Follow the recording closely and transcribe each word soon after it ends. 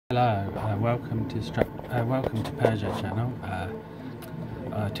Hello, welcome to Peugeot channel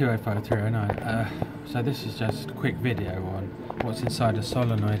 205309. So this is just a quick video on what's inside a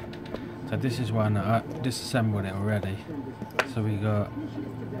solenoid. So this is one I disassembled it already. So we got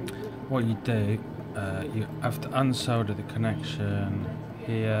what you do. You have to unsolder the connection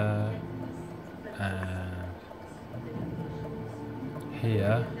here and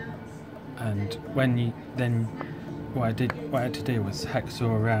here, and when you then. What I had to do was hacksaw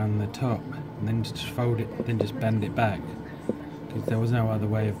around the top and then just fold it, then just bend it back, because there was no other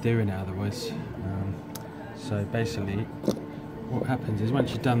way of doing it otherwise. So basically, what happens is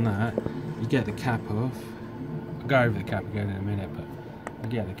once you've done that, you get the cap off. I'll go over the cap again in a minute, but you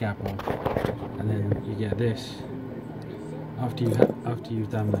get the cap off, and then you get this. After you've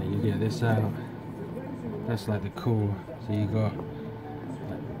done that, you get this out. That's like the core. So you got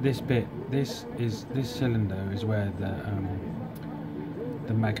this bit. This cylinder is where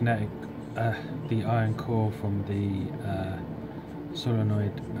the magnetic, the iron core from the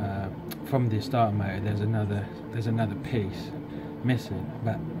solenoid, from the starter motor. There's another piece missing,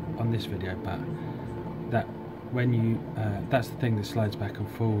 but on this video, but that when you that's the thing that slides back and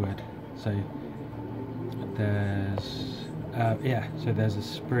forward. So there's so there's a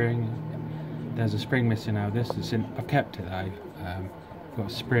spring. There's a spring missing out of this. I've kept it though. Got a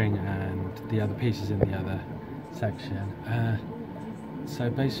spring and the other pieces in the other section. So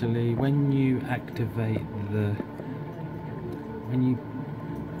basically, when you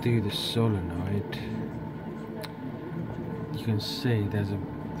do the solenoid, you can see there's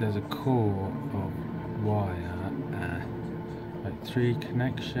a core of wire, like 3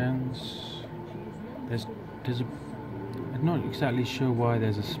 connections. I'm not exactly sure why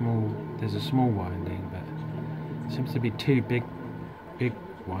there's a small winding, but it seems to be 2 big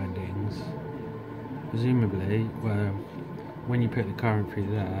windings. Presumably, when you put the current through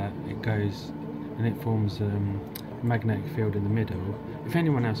there, it goes and it forms a magnetic field in the middle. If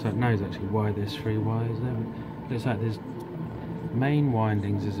anyone else knows actually why there's 3 wires there, it looks like there's main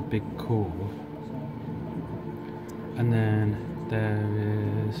windings is a big core, and then there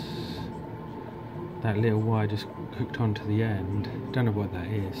is that little wire just hooked onto the end. Don't know what that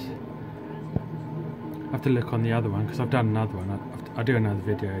is. I have to look on the other one because I've done another one. I'll do another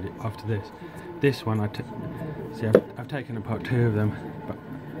video after this. This one I've taken apart 2 of them, but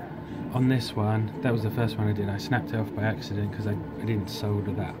on this one, that was the first one I did. I snapped it off by accident because I didn't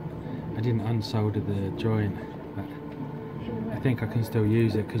solder that. I didn't unsolder the joint, but I think I can still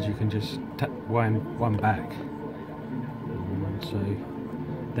use it because you can just wind one back. So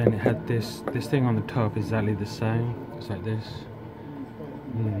then it had this thing on the top, exactly the same. It's like this.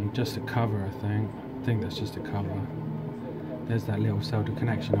 Just a cover, I think that's just a cover. There's that little solder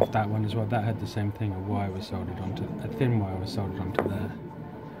connection off that one as well. That had the same thing. A thin wire was soldered onto there.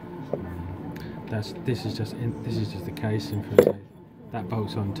 This is just the casing for it. That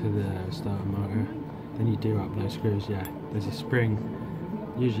bolts onto the starter motor. Then you do up those screws. Yeah, there's a spring.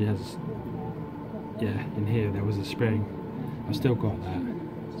 Usually has. Yeah, in here there was a spring. I've still got that.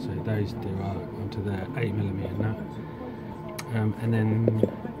 So those do up onto the 8mm nut. And then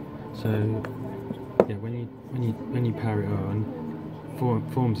yeah, when you power it on,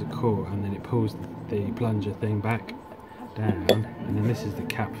 forms a core, and then it pulls the plunger thing back down, and then this is the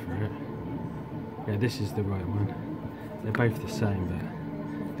cap for it. Yeah, this is the right one. They're both the same, but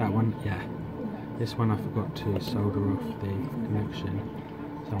that one, yeah, this one I forgot to solder off the connection.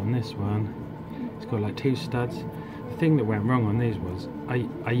 So on this one, it's got like 2 studs. The thing that went wrong on these was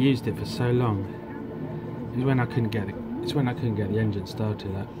I used it for so long. It's when I couldn't get the engine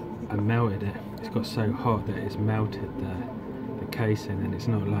started. I melted it. It's got so hot that it's melted the casing, and it's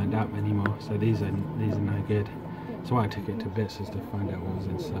not lined up anymore. So these are no good. So I took it to bits just to find out what was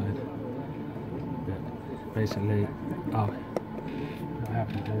inside. But basically, what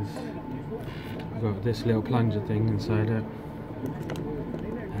happened is I've got this little plunger thing inside it,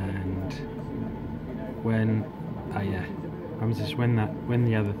 and when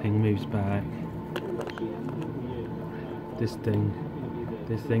the other thing moves back, this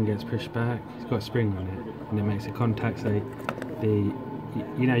thing gets pushed back. It's got a spring on it, and it makes a contact. So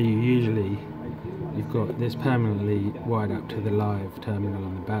you've got this permanently wired up to the live terminal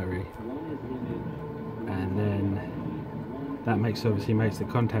on the battery, and then that obviously makes the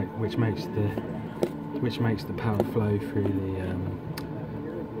contact, which makes the power flow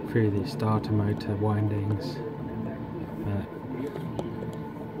through the starter motor windings.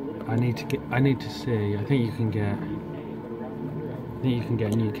 I need to see. I think you can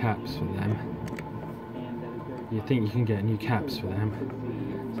get new caps for them.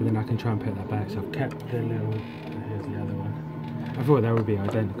 So then I can try and put that back. So I've kept the little. Here's the other one. I thought they would be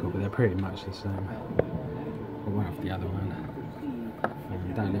identical, but they're pretty much the same. Got one off the other one.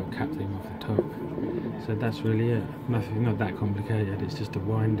 And that little cap thing off the top. So that's really it. Nothing, not that complicated. It's just a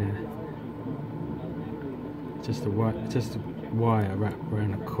winding. Just a wire wrapped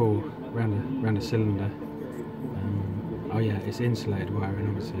around a core, around a cylinder. Oh yeah, it's insulated wiring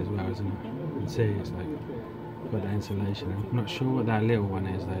obviously as well, isn't it? You can see it's like got that insulation. I'm not sure what that little one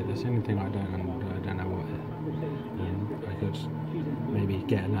is though. That's the only thing I don't know what it is. I could maybe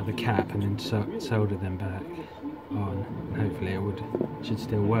get another cap and then solder them back on, and hopefully it should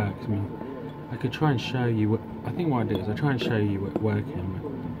still work. I mean, I could try and show you what I think. What I do is I try and show you what working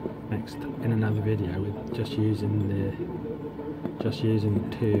next in another video with just using the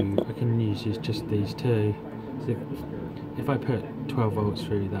two. I can use just these two. So if I put 12 volts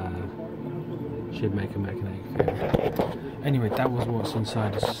through there, should make a magnetic field. Anyway, that was what's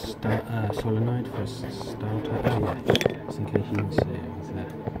inside a solenoid for a starter. Oh yeah, just in case you can see it was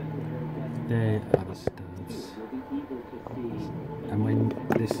there. There are the studs. And when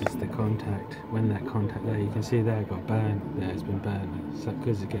this is the contact, when that contact there, you can see there it got burned. There, it's been burned. So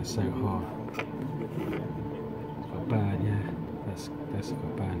because it gets so hot, it's got burned. Yeah, that's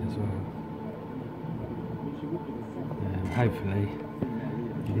got burned as well. Hopefully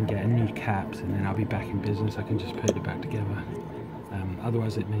you can get new caps, and then I'll be back in business. I can just put it back together.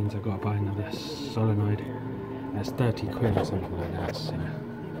 Otherwise it means I've got to buy another solenoid. That's 30 quid or something like that, so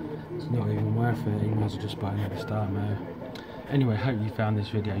it's not even worth it. You might as well just buy another starter motor. Anyway, hope you found this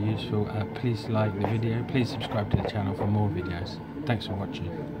video useful. Please like the video, please subscribe to the channel for more videos. Thanks for watching.